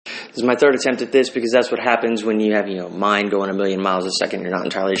This is my third attempt at this because that's what happens when you have, mind going a million miles a second. You're not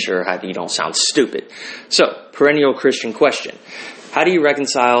entirely sure how you don't sound stupid. So, perennial Christian question. How do you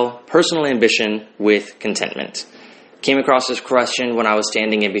reconcile personal ambition with contentment? Came across this question when I was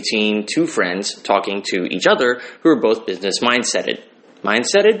standing in between two friends talking to each other who were both business mindseted.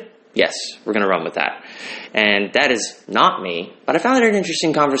 Mindseted? Yes, we're going to run with that. And that is not me, but I found it an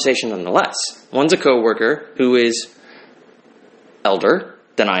interesting conversation nonetheless. One's a coworker who is elder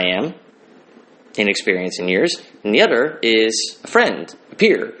than I am in experience in years, and the other is a friend, a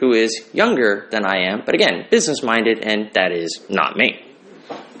peer, who is younger than I am, but again, business-minded, and that is not me.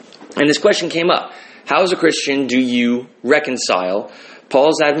 And this question came up. How, as a Christian, do you reconcile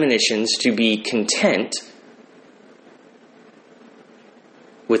Paul's admonitions to be content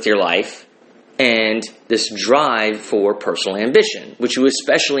with your life and this drive for personal ambition, which you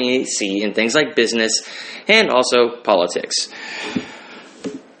especially see in things like business and also politics?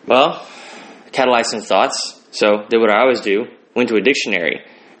 Well, catalyzed some thoughts, so did what I always do, went to a dictionary.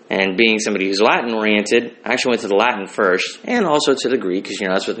 And being somebody who's Latin-oriented, I actually went to the Latin first, and also to the Greek, because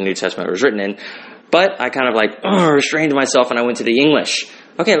that's what the New Testament was written in. But I kind of restrained myself, and I went to the English.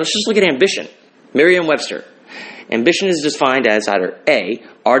 Okay, let's just look at ambition. Merriam-Webster. Ambition is defined as either A,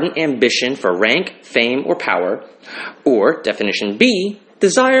 ardent ambition for rank, fame, or power, or, definition B,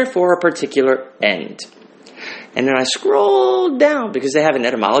 desire for a particular end. And then I scrolled down, because they have an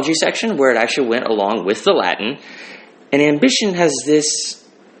etymology section where it actually went along with the Latin. And ambition has this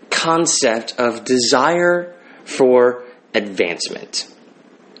concept of desire for advancement.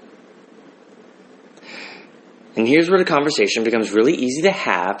 And here's where the conversation becomes really easy to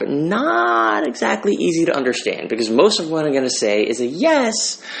have, but not exactly easy to understand, because most of what I'm going to say is a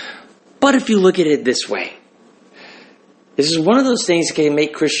yes, but if you look at it this way. This is one of those things that can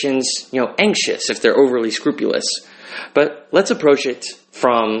make Christians, anxious if they're overly scrupulous. But let's approach it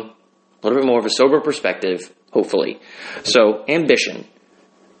from a little bit more of a sober perspective, hopefully. So, ambition.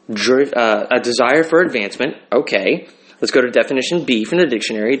 A desire for advancement. Okay. Let's go to definition B from the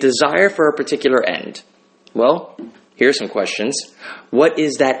dictionary. Desire for a particular end. Well, here's some questions. What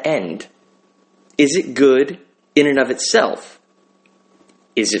is that end? Is it good in and of itself?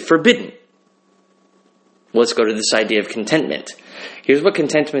 Is it forbidden? Let's go to this idea of contentment. Here's what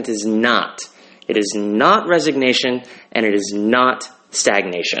contentment is not. It is not resignation, and it is not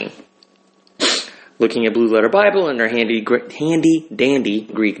stagnation. Looking at Blue Letter Bible and their handy-dandy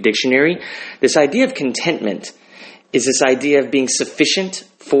Greek dictionary, this idea of contentment is this idea of being sufficient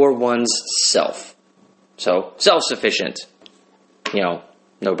for one's self. So, self-sufficient,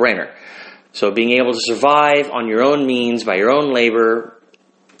 no-brainer. So, being able to survive on your own means, by your own labor,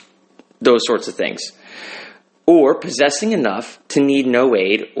 those sorts of things. Or possessing enough to need no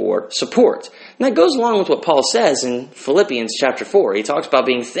aid or support. And that goes along with what Paul says in Philippians chapter 4. He talks about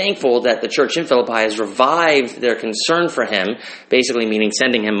being thankful that the church in Philippi has revived their concern for him, basically meaning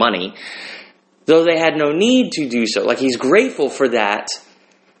sending him money, though they had no need to do so. Like, he's grateful for that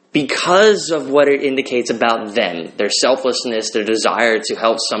because of what it indicates about them, their selflessness, their desire to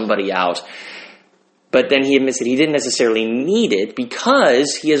help somebody out. But then he admits that he didn't necessarily need it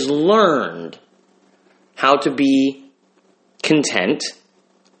because he has learned how to be content,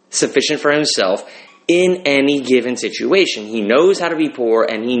 sufficient for himself in any given situation. He knows how to be poor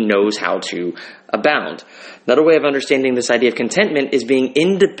and he knows how to abound. Another way of understanding this idea of contentment is being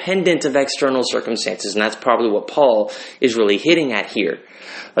independent of external circumstances, and that's probably what Paul is really hitting at here.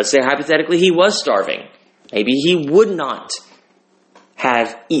 Let's say hypothetically he was starving. Maybe he would not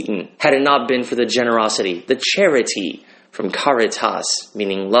have eaten had it not been for the generosity, the charity from caritas,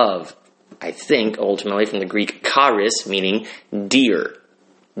 meaning love. I think ultimately from the Greek charis, meaning dear,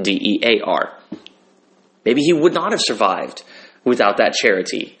 D-E-A-R. Maybe he would not have survived without that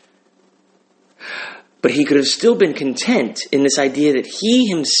charity. But he could have still been content in this idea that he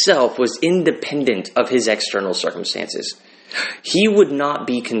himself was independent of his external circumstances. He would not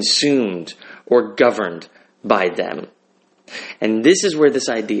be consumed or governed by them. And this is where this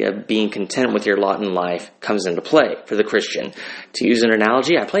idea of being content with your lot in life comes into play for the Christian. To use an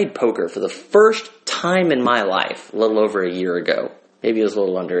analogy, I played poker for the first time in my life a little over a year ago. Maybe it was a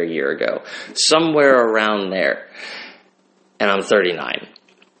little under a year ago. Somewhere around there. And I'm 39.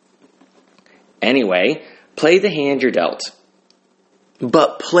 Anyway, play the hand you're dealt.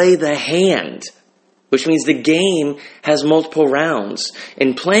 But play the hand, which means the game has multiple rounds.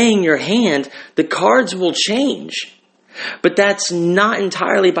 In playing your hand, the cards will change. But that's not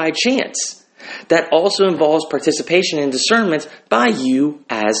entirely by chance. That also involves participation and discernment by you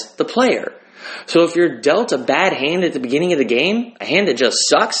as the player. So if you're dealt a bad hand at the beginning of the game, a hand that just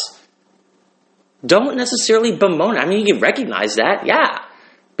sucks, don't necessarily bemoan it. I mean, you can recognize that, yeah.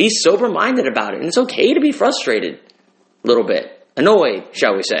 Be sober-minded about it. And it's okay to be frustrated a little bit. Annoyed,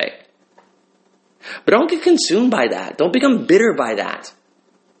 shall we say. But don't get consumed by that. Don't become bitter by that.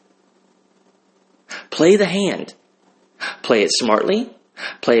 Play the hand. Play it smartly,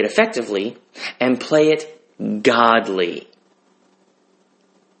 play it effectively, and play it godly.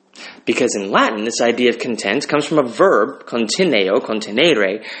 Because in Latin, this idea of content comes from a verb, conteneo,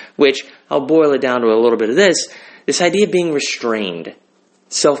 contenere, which, I'll boil it down to a little bit of this idea of being restrained,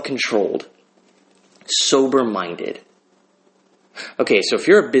 self-controlled, sober-minded. Okay, so if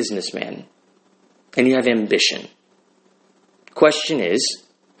you're a businessman and you have ambition, question is,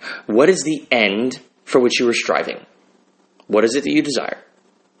 what is the end for which you are striving? What is it that you desire?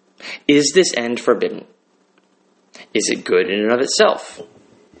 Is this end forbidden? Is it good in and of itself?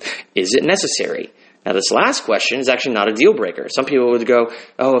 Is it necessary? Now, this last question is actually not a deal breaker. Some people would go,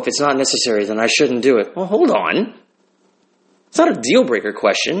 oh, if it's not necessary, then I shouldn't do it. Well, hold on. It's not a deal breaker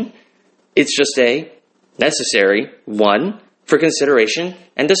question. It's just a necessary one for consideration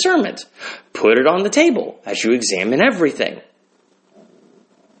and discernment. Put it on the table as you examine everything.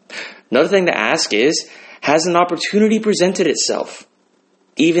 Another thing to ask is, has an opportunity presented itself?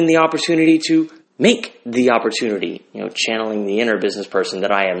 Even the opportunity to make the opportunity, channeling the inner business person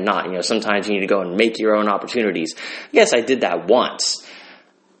that I am not. Sometimes you need to go and make your own opportunities. Yes, I did that once.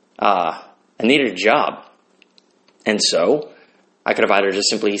 I needed a job. And so I could have either just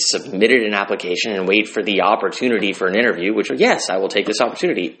simply submitted an application and wait for the opportunity for an interview, which, yes, I will take this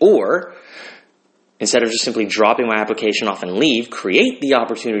opportunity. Or instead of just simply dropping my application off and leave, create the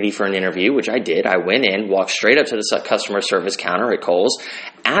opportunity for an interview, which I did. I went in, walked straight up to the customer service counter at Kohl's,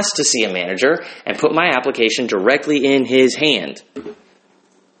 asked to see a manager, and put my application directly in his hand.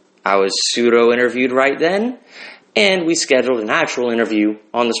 I was pseudo-interviewed right then, and we scheduled an actual interview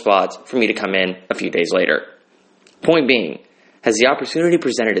on the spot for me to come in a few days later. Point being, has the opportunity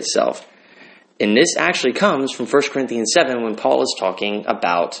presented itself? And this actually comes from 1 Corinthians 7 when Paul is talking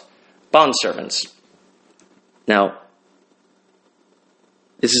about bondservants. Now,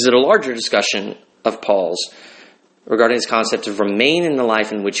 this is a larger discussion of Paul's regarding this concept of remain in the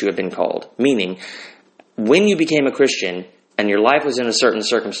life in which you have been called. Meaning, when you became a Christian and your life was in a certain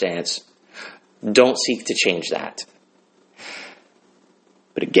circumstance, don't seek to change that.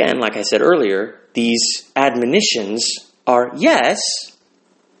 But again, like I said earlier, these admonitions are yes,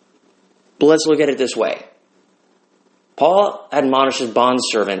 but let's look at it this way. Paul admonishes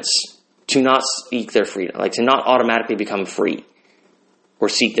bondservants to not seek their freedom, to not automatically become free or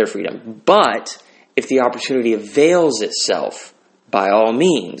seek their freedom. But if the opportunity avails itself, by all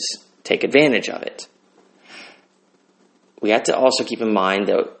means, take advantage of it. We have to also keep in mind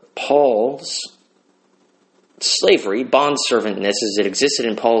that Paul's slavery, bondservantness as it existed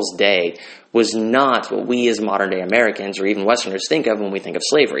in Paul's day, was not what we as modern-day Americans or even Westerners think of when we think of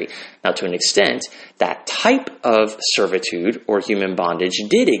slavery. Now, to an extent, that type of servitude or human bondage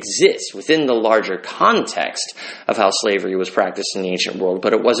did exist within the larger context of how slavery was practiced in the ancient world,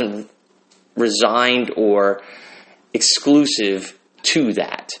 but it wasn't resigned or exclusive to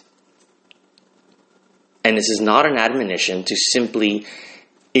that. And this is not an admonition to simply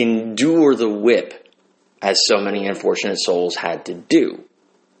endure the whip as so many unfortunate souls had to do.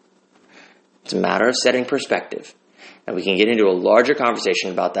 It's a matter of setting perspective. And we can get into a larger conversation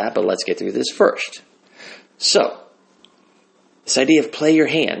about that, but let's get through this first. So, this idea of play your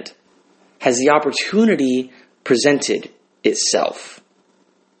hand, has the opportunity presented itself?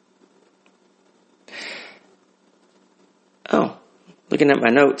 Oh, looking at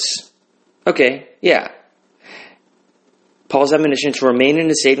my notes. Okay, yeah. Paul's admonition to remain in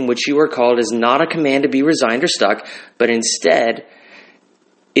the state in which you are called is not a command to be resigned or stuck, but instead,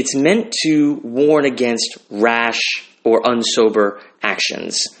 it's meant to warn against rash or unsober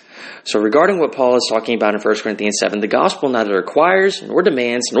actions. So regarding what Paul is talking about in 1 Corinthians 7, the gospel neither requires, nor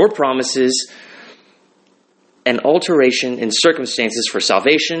demands, nor promises an alteration in circumstances for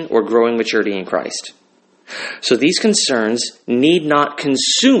salvation or growing maturity in Christ. So these concerns need not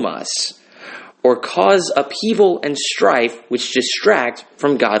consume us or cause upheaval and strife which distract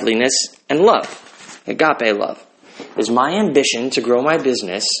from godliness and love. Agape love. Is my ambition to grow my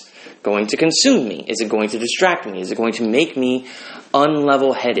business going to consume me? Is it going to distract me? Is it going to make me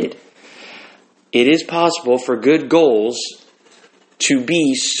unlevel-headed? It is possible for good goals to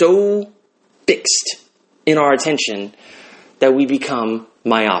be so fixed in our attention that we become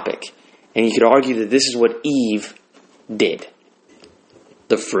myopic. And you could argue that this is what Eve did.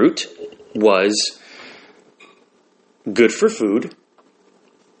 The fruit was good for food,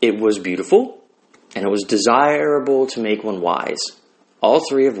 it was beautiful, and it was desirable to make one wise. All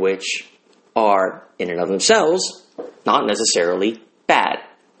three of which are, in and of themselves, not necessarily bad.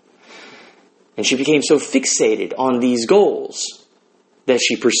 And she became so fixated on these goals that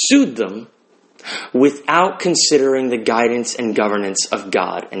she pursued them without considering the guidance and governance of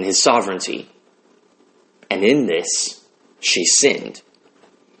God and His sovereignty. And in this, she sinned.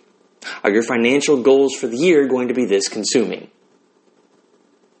 Are your financial goals for the year going to be this consuming?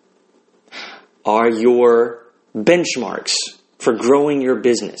 Are your benchmarks for growing your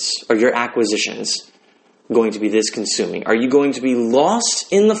business or your acquisitions going to be this consuming? Are you going to be lost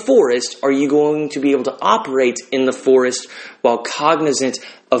in the forest? Are you going to be able to operate in the forest while cognizant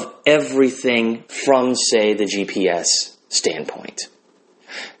of everything from, say, the GPS standpoint?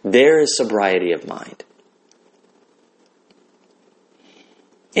 There is sobriety of mind.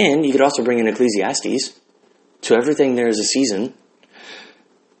 And you could also bring in Ecclesiastes. To everything there is a season.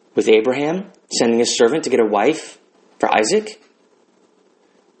 With Abraham sending his servant to get a wife for Isaac,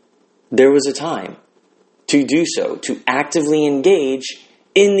 there was a time to do so, to actively engage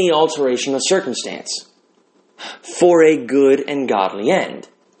in the alteration of circumstance for a good and godly end.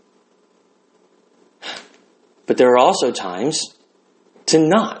 But there are also times to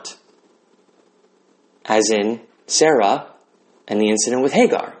not, as in Sarah and the incident with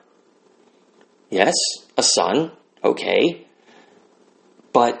Hagar. Yes, a son, okay,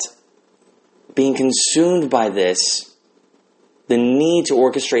 but being consumed by this, the need to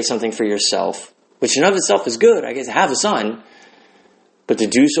orchestrate something for yourself, which in of itself is good, I guess, to have a son, but to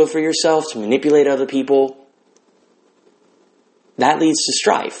do so for yourself, to manipulate other people, that leads to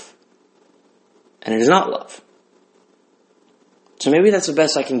strife. And it is not love. So maybe that's the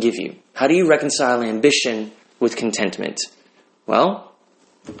best I can give you. How do you reconcile ambition with contentment? Well,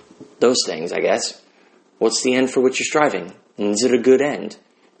 those things, I guess. What's the end for which you're striving? And is it a good end?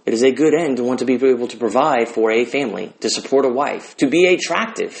 It is a good end to want to be able to provide for a family, to support a wife, to be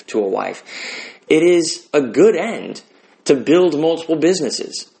attractive to a wife. It is a good end to build multiple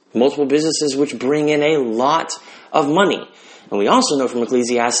businesses which bring in a lot of money. And we also know from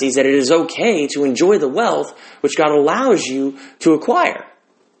Ecclesiastes that it is okay to enjoy the wealth which God allows you to acquire.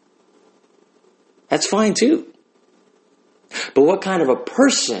 That's fine too. But what kind of a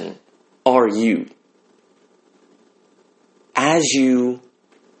person are you as you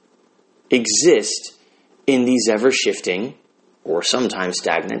exist in these ever-shifting, or sometimes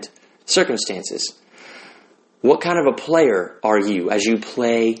stagnant, circumstances? What kind of a player are you as you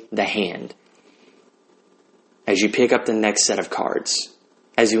play the hand? As you pick up the next set of cards?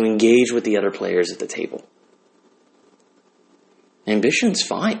 As you engage with the other players at the table? Ambition's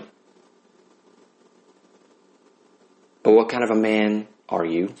fine. But what kind of a man are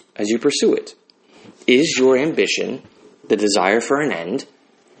you as you pursue it? Is your ambition the desire for an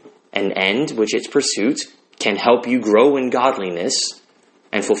end which its pursuit can help you grow in godliness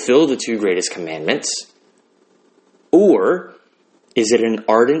and fulfill the two greatest commandments? Or is it an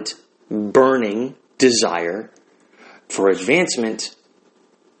ardent, burning desire for advancement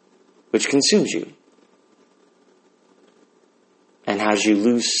which consumes you and has you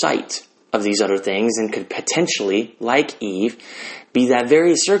lose sight of these other things and could potentially, like Eve, be that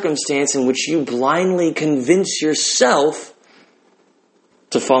very circumstance in which you blindly convince yourself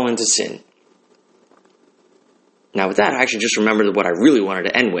to fall into sin? Now with that, I actually just remembered what I really wanted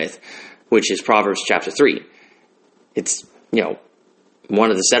to end with, which is Proverbs chapter 3. It's,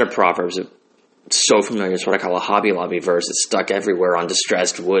 one of the set of Proverbs that so familiar. It's what I call a Hobby Lobby verse. It's stuck everywhere on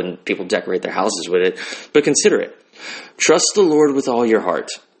distressed wood and people decorate their houses with it. But consider it. Trust the Lord with all your heart.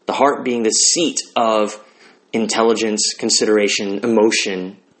 The heart being the seat of intelligence, consideration,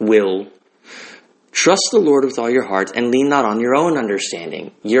 emotion, will. Trust the Lord with all your heart and lean not on your own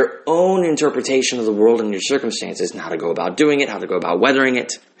understanding, your own interpretation of the world and your circumstances, and how to go about doing it, how to go about weathering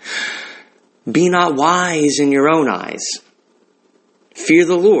it. Be not wise in your own eyes. Fear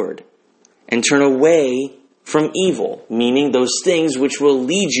the Lord and turn away from evil, meaning those things which will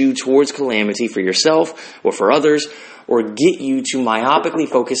lead you towards calamity for yourself or for others, or get you to myopically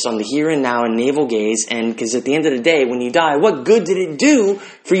focus on the here and now and navel gaze. And because at the end of the day, when you die, what good did it do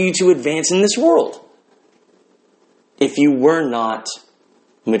for you to advance in this world if you were not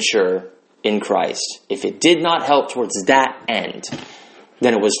mature in Christ? If it did not help towards that end,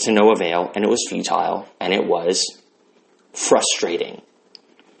 then it was to no avail, and it was futile, and it was frustrating.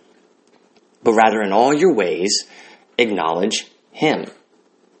 But rather in all your ways, acknowledge Him,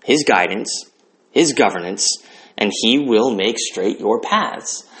 His guidance, His governance, and He will make straight your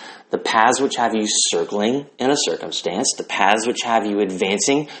paths. The paths which have you circling in a circumstance, the paths which have you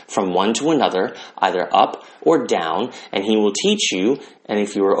advancing from one to another, either up or down, and He will teach you, and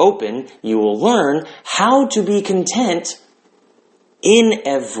if you are open, you will learn how to be content in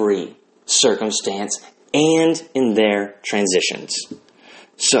every circumstance and in their transitions.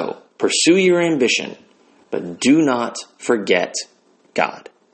 So, Pursue your ambition, but do not forget God.